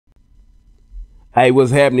Hey,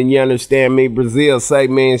 what's happening? You understand me? Brazil, say,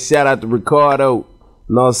 man, shout out to Ricardo.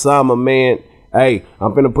 No Sama, man. Hey,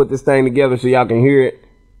 I'm finna put this thing together so y'all can hear it.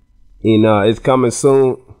 And it's coming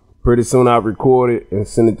soon. Pretty soon I'll record it and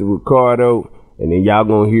send it to Ricardo. And then y'all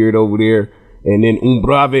gonna hear it over there. And then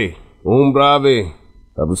brave,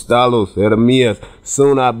 apostalos, heremias.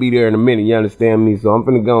 Soon I'll be there in a minute, you understand me? So I'm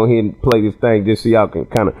finna go ahead and play this thing just so y'all can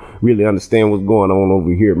kind of really understand what's going on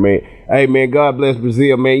over here, man. Hey, man, God bless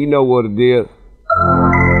Brazil, man. You know what it is.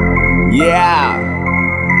 Yeah.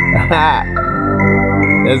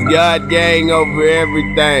 That's God gang over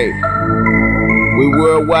everything. We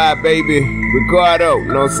worldwide, baby. Ricardo,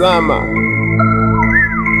 no Sama.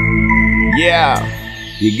 Yeah.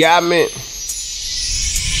 You got me?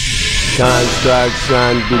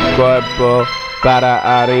 Construcción do corpo para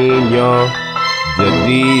ariño de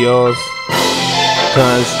Dios.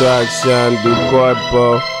 Construcción do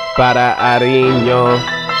corpo para ariño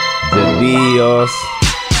de Dios.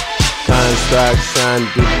 Construcción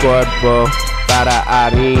do corpo para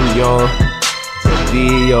ariño de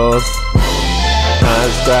Dios.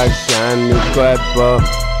 Construcción do corpo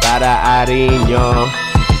para ariño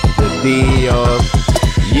de Dios.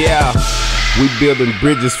 Yeah. We building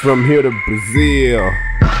bridges from here to Brazil.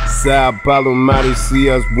 Sao Paulo, mighty see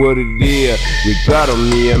us what it is. Ricardo,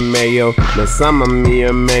 me and Mayo. No Sama, me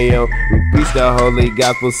and Mayo. We preach the holy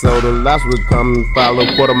gospel so the lost will come and follow.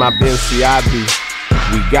 Quarter my Balenciaga.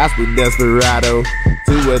 We gospel desperado.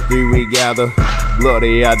 2 or 3 we gather.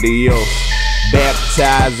 Gloria a Dios.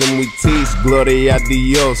 Baptize and we teach. Gloria a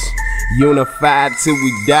Dios. Unified till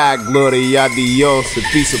we die. Gloria a Dios.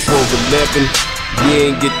 Ephesians 4:11. You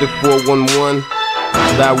ain't get the 411,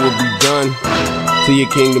 that will be done till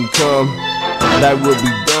your kingdom come. That will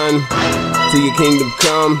be done till your kingdom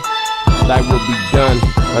come. That will be done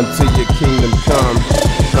until your kingdom come.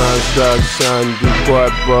 Construcción do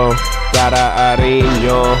corpo para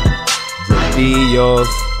ariño de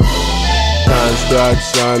Dios.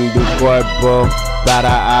 Construcción do corpo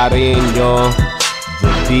para ariño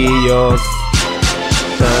de Dios.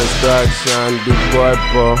 Construcción do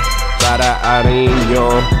corpo para ariño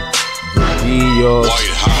de Dios.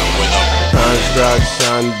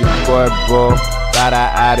 Construcción do corpo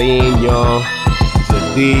para ariño de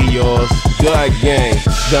Dios. God gang,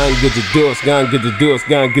 gonna get the dose, gonna get the dose,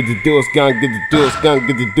 gonna get the dose, gonna get the dose, gonna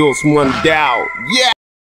get the dose, one down. Yeah.